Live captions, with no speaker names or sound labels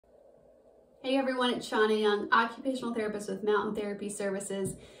Hey everyone, it's Shauna Young, occupational therapist with Mountain Therapy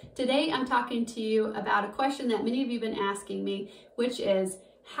Services. Today I'm talking to you about a question that many of you have been asking me, which is,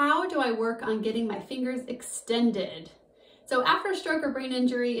 how do I work on getting my fingers extended? So after a stroke or brain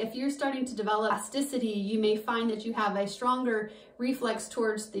injury, if you're starting to develop spasticity, you may find that you have a stronger reflex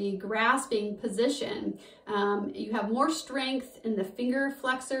towards the grasping position. You have more strength in the finger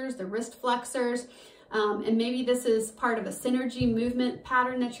flexors, the wrist flexors, and maybe this is part of a synergy movement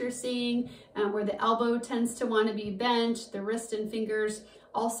pattern that you're seeing, where the elbow tends to want to be bent, the wrist and fingers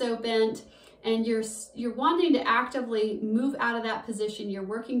also bent, and you're wanting to actively move out of that position. You're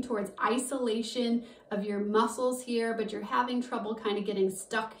working towards isolation of your muscles here, but you're having trouble kind of getting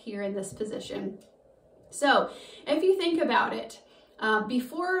stuck here in this position. So if you think about it,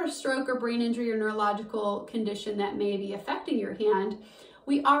 before a stroke or brain injury or neurological condition that may be affecting your hand,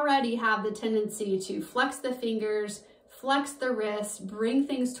 we already have the tendency to flex the fingers, flex the wrists, bring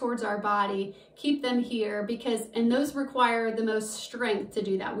things towards our body, keep them here, and those require the most strength to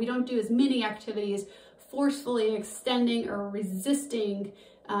do that. We don't do as many activities forcefully extending or resisting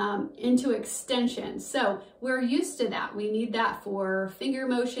into extension. So we're used to that. We need that for finger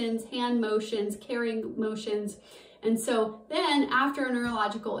motions, hand motions, carrying motions. And so then after a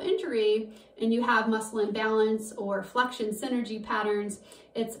neurological injury and you have muscle imbalance or flexion synergy patterns,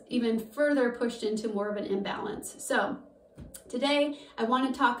 it's even further pushed into more of an imbalance. So today I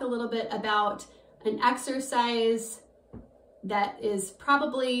want to talk a little bit about an exercise that is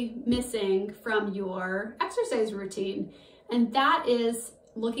probably missing from your exercise routine, and that is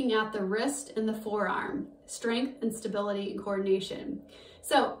looking at the wrist and the forearm, strength and stability and coordination.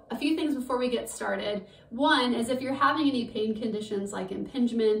 So a few things before we get started. One is if you're having any pain conditions like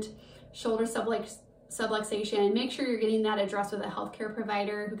impingement, shoulder subluxation, make sure you're getting that addressed with a healthcare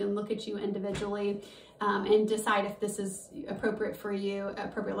provider who can look at you individually and decide if this is appropriate for you,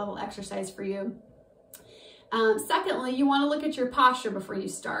 appropriate level exercise for you. Secondly, you want to look at your posture before you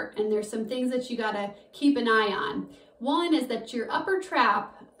start, and there's some things that you got to keep an eye on. One is that your upper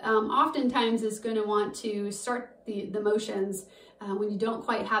trap oftentimes is going to want to start the motions when you don't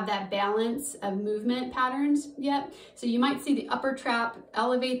quite have that balance of movement patterns yet. So you might see the upper trap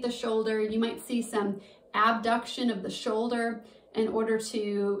elevate the shoulder. You might see some abduction of the shoulder in order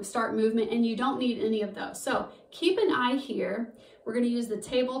to start movement, and you don't need any of those. So keep an eye here. We're going to use the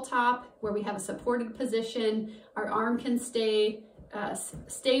tabletop where we have a supported position. Our arm can stay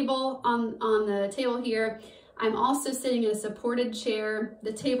stable on the table here. I'm also sitting in a supported chair.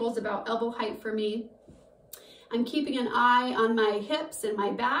 The table's about elbow height for me. I'm keeping an eye on my hips and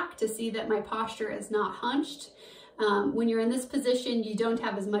my back to see that my posture is not hunched. When you're in this position, you don't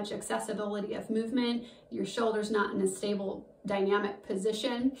have as much accessibility of movement. Your shoulder's not in a stable dynamic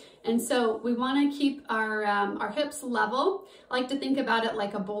position. And so we want to keep our hips level. I like to think about it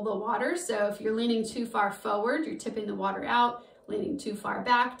like a bowl of water. So if you're leaning too far forward, you're tipping the water out. Leaning too far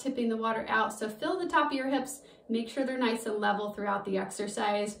back, tipping the water out. So fill the top of your hips, make sure they're nice and level throughout the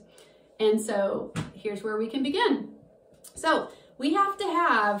exercise. And so here's where we can begin. So we have to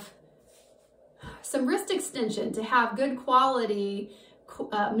have some wrist extension to have good quality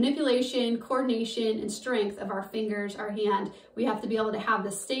manipulation, coordination, and strength of our fingers, our hand. We have to be able to have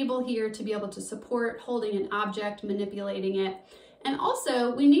the stable here to be able to support holding an object, manipulating it. And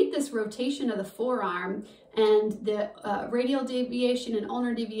also we need this rotation of the forearm and the radial deviation and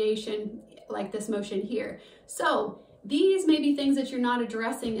ulnar deviation, like this motion here. So these may be things that you're not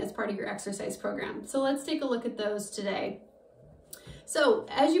addressing as part of your exercise program. So let's take a look at those today. So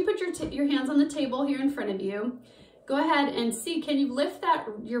as you put your hands on the table here in front of you, go ahead and see, can you lift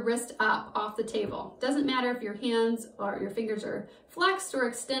your wrist up off the table? Doesn't matter if your hands or your fingers are flexed or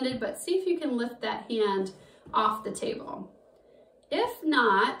extended, but see if you can lift that hand off the table. If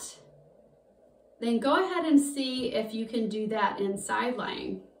not, then go ahead and see if you can do that in side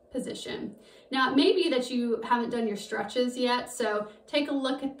lying position. Now, it may be that you haven't done your stretches yet, so take a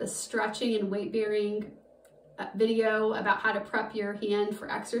look at the stretching and weight bearing video about how to prep your hand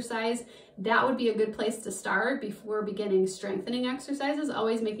for exercise. That would be a good place to start before beginning strengthening exercises,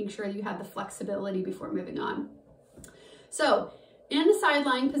 always making sure you have the flexibility before moving on. So in the side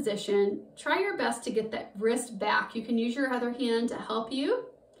lying position, try your best to get that wrist back. You can use your other hand to help you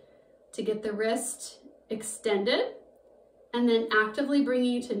to get the wrist extended, and then actively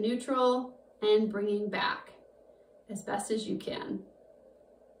bringing you to neutral and bringing back as best as you can.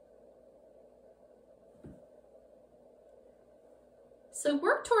 So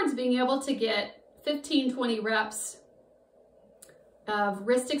work towards being able to get 15-20 reps of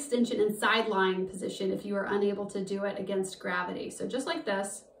wrist extension in side lying position if you are unable to do it against gravity. So just like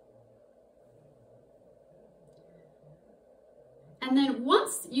this. And then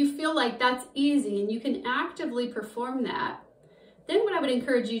once you feel like that's easy and you can actively perform that, then what I would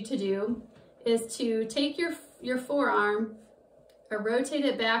encourage you to do is to take your forearm or rotate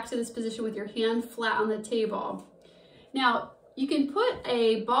it back to this position with your hand flat on the table. Now, you can put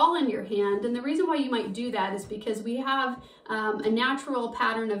a ball in your hand, and the reason why you might do that is because we have a natural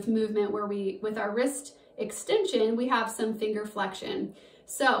pattern of movement where with our wrist extension, we have some finger flexion.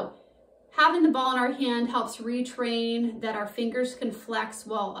 So having the ball in our hand helps retrain that our fingers can flex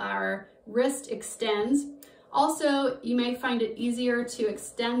while our wrist extends. Also, you may find it easier to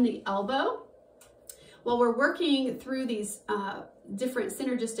extend the elbow. While we're working through these different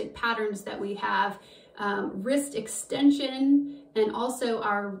synergistic patterns that we have, wrist extension and also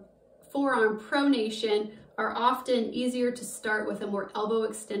our forearm pronation are often easier to start with a more elbow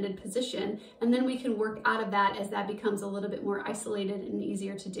extended position, and then we can work out of that as that becomes a little bit more isolated and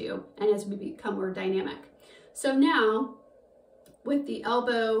easier to do, and as we become more dynamic. So now, with the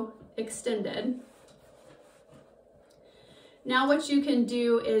elbow extended, now what you can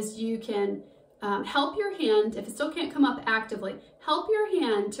do is you can help your hand, if it still can't come up actively, help your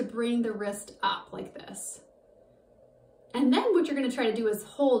hand to bring the wrist up like this. And then what you're going to try to do is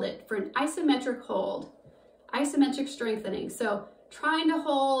hold it for an isometric hold, isometric strengthening. So trying to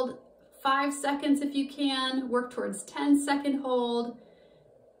hold 5 seconds if you can, work towards 10-second hold.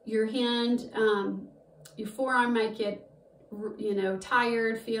 Your hand, your forearm might get,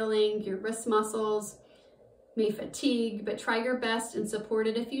 tired feeling, your wrist muscles may fatigue, but try your best and support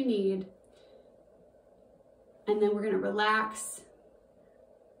it if you need. And then we're going to relax.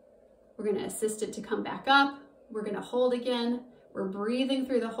 We're going to assist it to come back up. We're going to hold again. We're breathing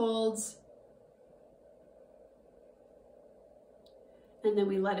through the holds. And then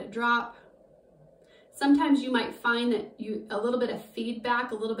we let it drop. Sometimes you might find that a little bit of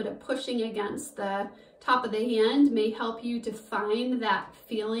feedback, a little bit of pushing against the top of the hand may help you to find that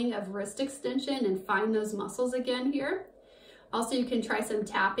feeling of wrist extension and find those muscles again here. Also, you can try some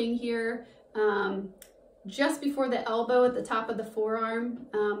tapping here. Just before the elbow at the top of the forearm,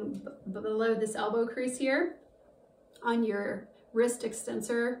 below this elbow crease here on your wrist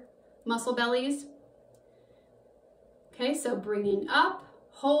extensor muscle bellies. Okay, so bringing up,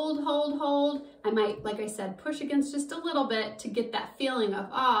 hold, hold, hold. I might, like I said, push against just a little bit to get that feeling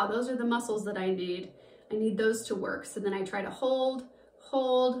of, those are the muscles that I need. I need those to work. So then I try to hold,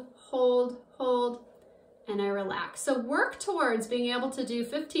 hold, hold, hold, and I relax. So work towards being able to do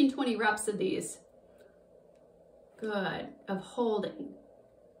 15, 20 reps of these. Good, of holding.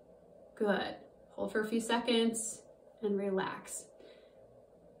 Good. Hold for a few seconds and relax.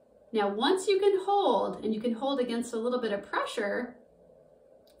 Now, once you can hold, and you can hold against a little bit of pressure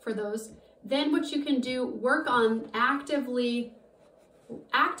for those, then what you can do, work on actively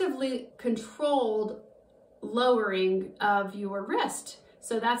controlled lowering of your wrist.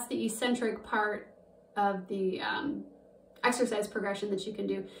 So that's the eccentric part of the exercise progression that you can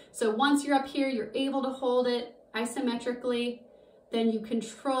do. So once you're up here, you're able to hold it isometrically, then you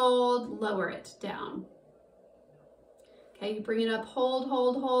controlled lower it down. Okay, you bring it up, hold,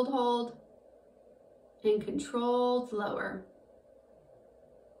 hold, hold, hold, and controlled lower.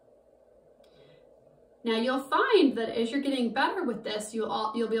 Now you'll find that as you're getting better with this,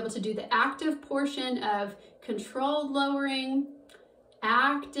 you'll be able to do the active portion of controlled lowering,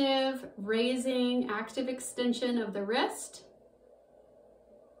 active raising, active extension of the wrist.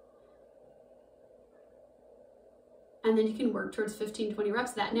 And then you can work towards 15, 20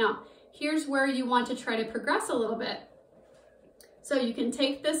 reps of that. Now, here's where you want to try to progress a little bit. So you can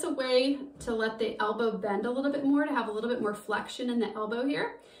take this away to let the elbow bend a little bit more, to have a little bit more flexion in the elbow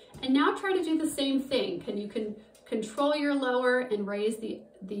here. And now try to do the same thing. You can control your lower and raise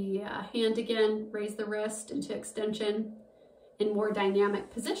the hand again, raise the wrist into extension in more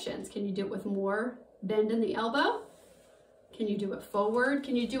dynamic positions. Can you do it with more bend in the elbow? Can you do it forward?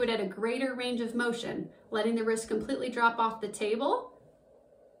 Can you do it at a greater range of motion, letting the wrist completely drop off the table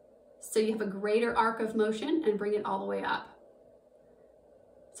so you have a greater arc of motion and bring it all the way up?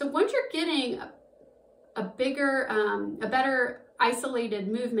 So once you're getting a better isolated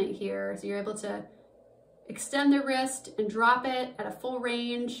movement here, so you're able to extend the wrist and drop it at a full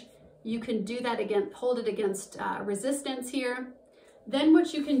range, you can do that again, hold it against resistance here. Then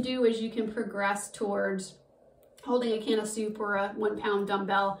what you can do is you can progress towards holding a can of soup or a 1-pound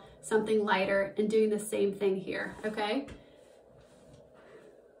dumbbell, something lighter, and doing the same thing here, okay?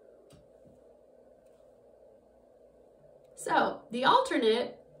 So the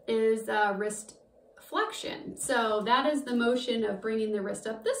alternate is wrist flexion. So that is the motion of bringing the wrist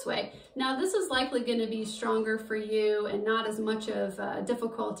up this way. Now this is likely going to be stronger for you and not as much of a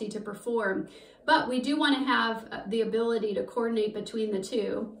difficulty to perform, but we do want to have the ability to coordinate between the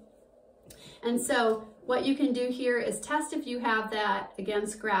two. And so what you can do here is test if you have that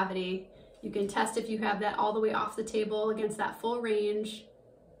against gravity. You can test if you have that all the way off the table against that full range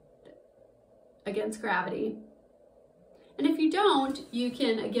against gravity. And if you don't, you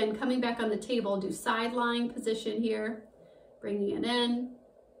can, again, coming back on the table, do side lying position here, bringing it in.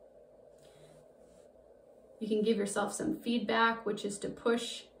 You can give yourself some feedback, which is to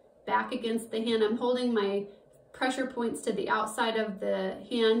push back against the hand. I'm holding my pressure points to the outside of the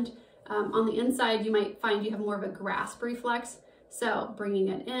hand. On the inside, you might find you have more of a grasp reflex. So bringing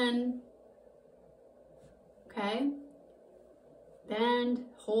it in, okay. Bend,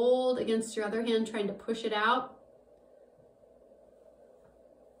 hold against your other hand, trying to push it out.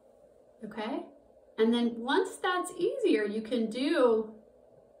 Okay. And then once that's easier, you can do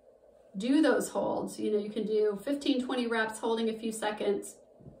those holds. You know, you can do 15, 20 reps, holding a few seconds.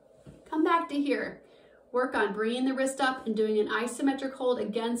 Come back to here. Work on bringing the wrist up and doing an isometric hold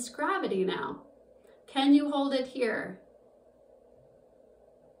against gravity now. Can you hold it here?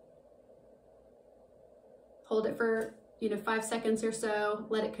 Hold it for, 5 seconds or so.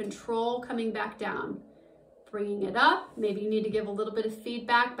 Let it control coming back down. Bringing it up. Maybe you need to give a little bit of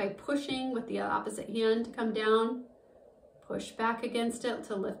feedback by pushing with the opposite hand to come down. Push back against it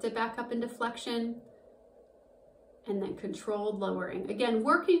to lift it back up into flexion. And then controlled lowering. Again,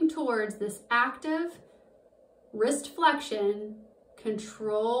 working towards this active wrist flexion,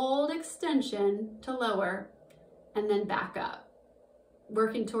 controlled extension to lower, and then back up.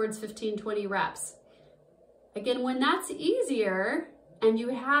 Working towards 15, 20 reps. Again, when that's easier and you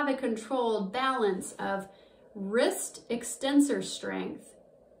have a controlled balance of wrist extensor strength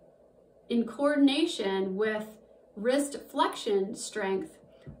in coordination with wrist flexion strength,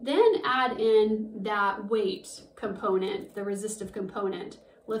 then add in that weight component, the resistive component.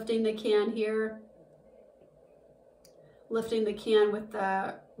 Lifting the can here, lifting the can with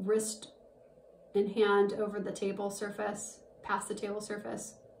the wrist and hand over the table surface, past the table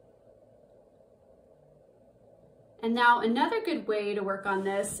surface. And now another good way to work on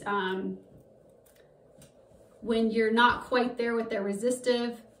this, when you're not quite there with the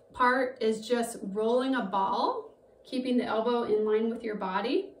resistive part, is just rolling a ball, keeping the elbow in line with your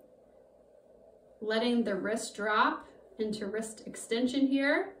body, letting the wrist drop into wrist extension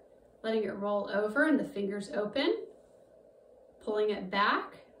here, letting it roll over and the fingers open, pulling it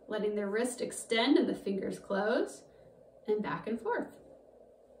back, letting the wrist extend and the fingers close, and back and forth.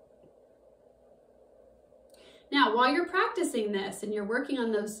 Now, while you're practicing this and you're working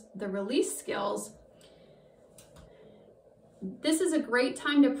on the release skills, this is a great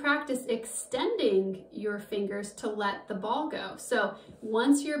time to practice extending your fingers to let the ball go. So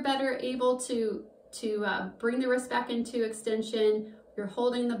once you're better able to bring the wrist back into extension, you're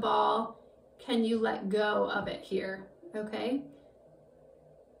holding the ball, can you let go of it here? Okay.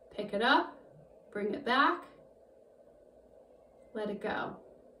 Pick it up, bring it back, let it go.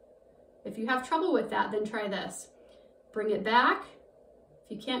 If you have trouble with that, then try this. Bring it back.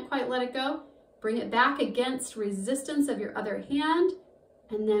 If you can't quite let it go, bring it back against resistance of your other hand.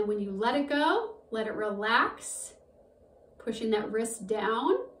 And then when you let it go, let it relax, pushing that wrist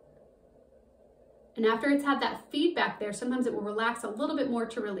down. And after it's had that feedback there, sometimes it will relax a little bit more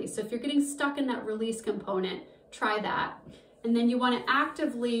to release. So if you're getting stuck in that release component, try that. And then you want to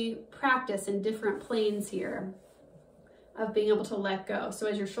actively practice in different planes here of being able to let go. So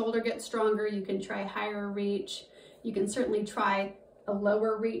as your shoulder gets stronger, you can try higher reach. You can certainly try a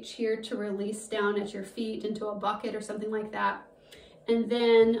lower reach here to release down at your feet into a bucket or something like that. And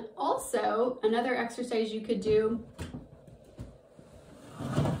then also another exercise you could do,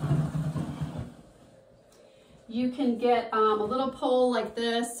 you can get a little pole like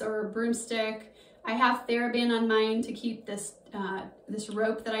this or a broomstick. I have TheraBand on mine to keep this this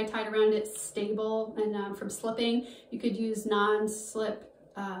rope that I tied around it stable and from slipping. You could use non-slip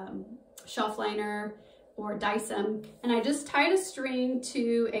shelf liner or Dyson. And I just tied a string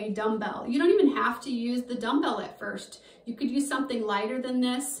to a dumbbell. You don't even have to use the dumbbell at first. You could use something lighter than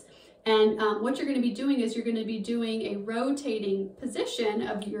this. And what you're going to be doing is you're going to be doing a rotating position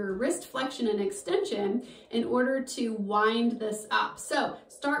of your wrist flexion and extension in order to wind this up. So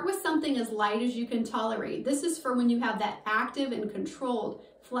start with something as light as you can tolerate. This is for when you have that active and controlled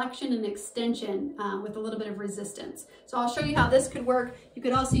flexion and extension with a little bit of resistance. So I'll show you how this could work. You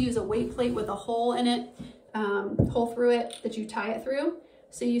could also use a weight plate with a hole in it, hole through it that you tie it through.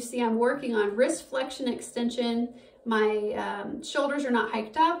 So you see I'm working on wrist flexion extension my shoulders are not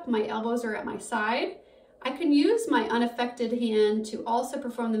hiked up, my elbows are at my side, I can use my unaffected hand to also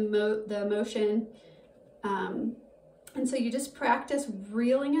perform the motion. And so you just practice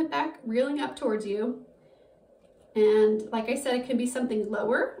reeling it back, reeling up towards you. And like I said, it can be something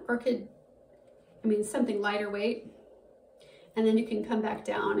lower or something lighter weight. And then you can come back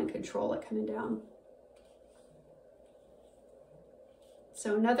down and control it coming down.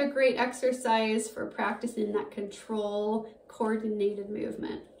 So another great exercise for practicing that control, coordinated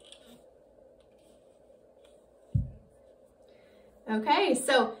movement. Okay,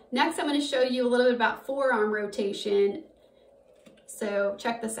 so next I'm going to show you a little bit about forearm rotation. So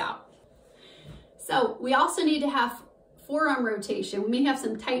check this out. So we also need to have forearm rotation. We may have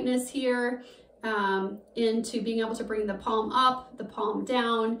some tightness here into being able to bring the palm up, the palm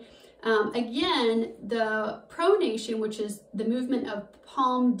down. Again, the pronation, which is the movement of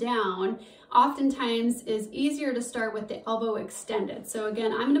palm down, oftentimes is easier to start with the elbow extended. So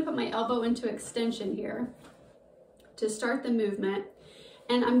again, I'm going to put my elbow into extension here to start the movement,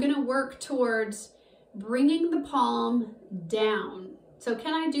 and I'm going to work towards bringing the palm down. So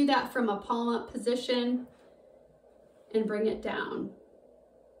can I do that from a palm up position and bring it down?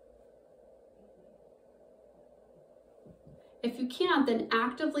 If you can't, then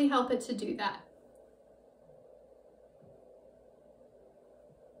actively help it to do that.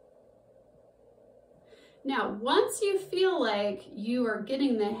 Now, once you feel like you are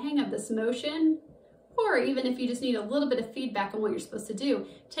getting the hang of this motion, or even if you just need a little bit of feedback on what you're supposed to do,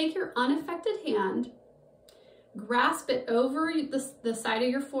 take your unaffected hand, grasp it over the side of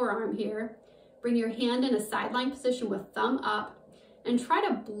your forearm here, bring your hand in a sideline position with thumb up, and try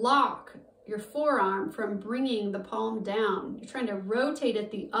to block your forearm from bringing the palm down. You're trying to rotate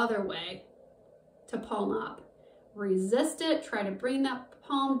it the other way to palm up. Resist it, try to bring that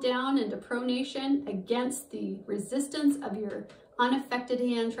palm down into pronation against the resistance of your unaffected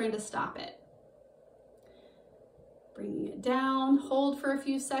hand trying to stop it. Bringing it down, hold for a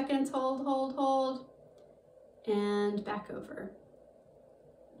few seconds, hold, and back over.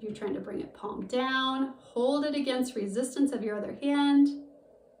 You're trying to bring it palm down, hold it against resistance of your other hand,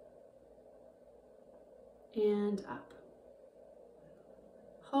 and up.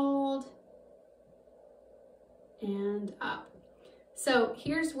 Hold, and up. So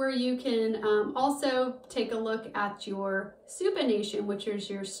here's where you can also take a look at your supination, which is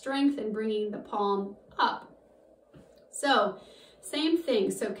your strength in bringing the palm up. So same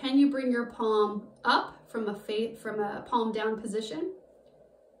thing. So can you bring your palm up from a palm down position?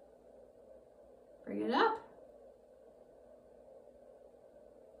 Bring it up.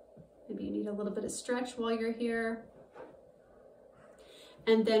 Maybe you need a little bit of stretch while you're here.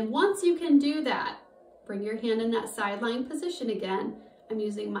 And then once you can do that, bring your hand in that sideline position again. I'm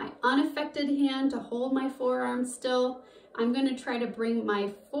using my unaffected hand to hold my forearm still. I'm going to try to bring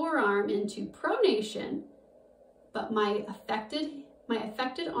my forearm into pronation, but my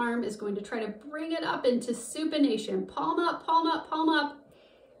affected arm is going to try to bring it up into supination. Palm up, palm up, palm up.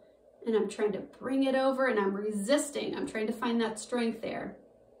 And I'm trying to bring it over and I'm resisting. I'm trying to find that strength there.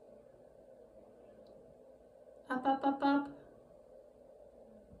 Up, up, up, up.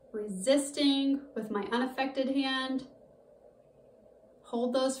 Resisting with my unaffected hand.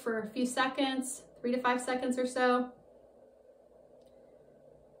 Hold those for a few seconds, 3 to 5 seconds or so.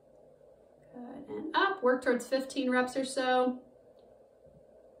 Good, and up, work towards 15 reps or so.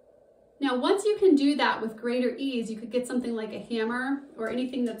 Now, once you can do that with greater ease, you could get something like a hammer or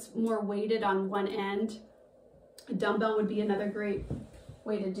anything that's more weighted on one end. A dumbbell would be another great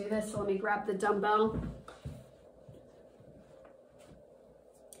way to do this. So let me grab the dumbbell.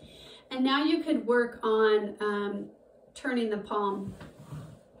 And now you could work on turning the palm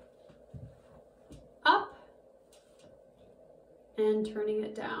up and turning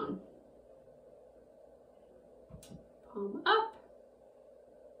it down. Palm up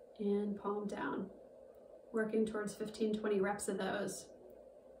and palm down. Working towards 15-20 reps of those.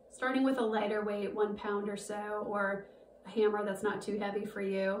 Starting with a lighter weight, 1 pound or so, or a hammer that's not too heavy for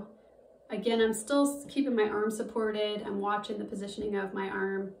you. Again, I'm still keeping my arm supported. I'm watching the positioning of my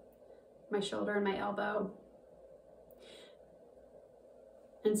arm, my shoulder, and my elbow.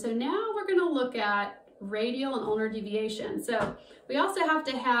 And so now we're going to look at radial and ulnar deviation. So we also have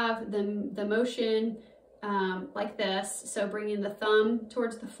to have the motion like this. So bringing the thumb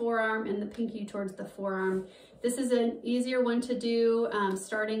towards the forearm and the pinky towards the forearm. This is an easier one to do,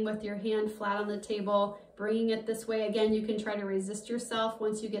 starting with your hand flat on the table, bringing it this way. Again, you can try to resist yourself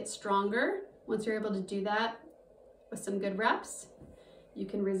once you get stronger. Once you're able to do that with some good reps, you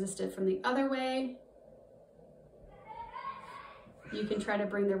can resist it from the other way. You can try to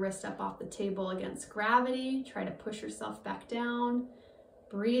bring the wrist up off the table against gravity. Try to push yourself back down.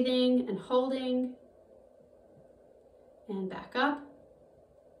 Breathing and holding. And back up.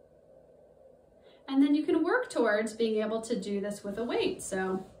 And then you can work towards being able to do this with a weight.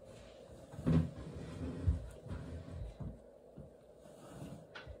 So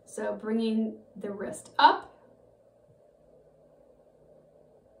bringing the wrist up.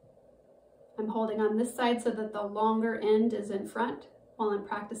 I'm holding on this side so that the longer end is in front while I'm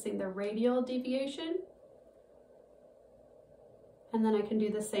practicing the radial deviation. And then I can do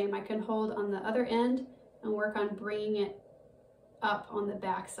the same. I can hold on the other end and work on bringing it up on the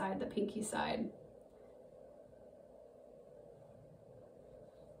back side, the pinky side.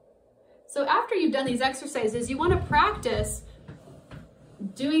 So after you've done these exercises, you want to practice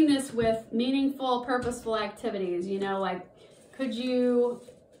doing this with meaningful, purposeful activities. You know, like, could you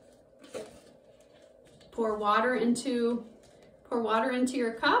pour water into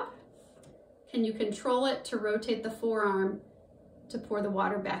your cup? Can you control it to rotate the forearm to pour the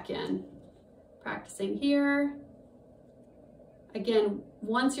water back in? Practicing here. Again,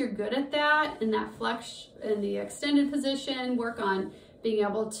 once you're good at that, in that flex, in the extended position, work on being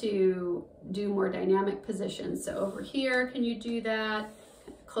able to do more dynamic positions. So over here, can you do that?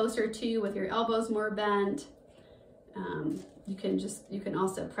 Closer to you with your elbows more bent. You can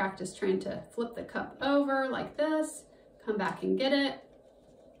also practice trying to flip the cup over like this, come back and get it.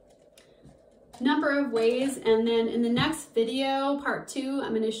 Number of ways, and then in the next video, part 2,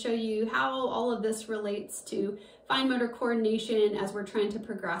 I'm going to show you how all of this relates to fine motor coordination as we're trying to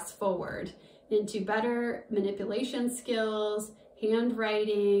progress forward into better manipulation skills,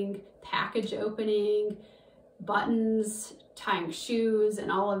 handwriting, package opening, buttons, tying shoes,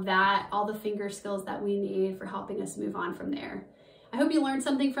 and all of that, all the finger skills that we need for helping us move on from there. I hope you learned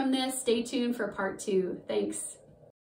something from this. Stay tuned for part 2. Thanks.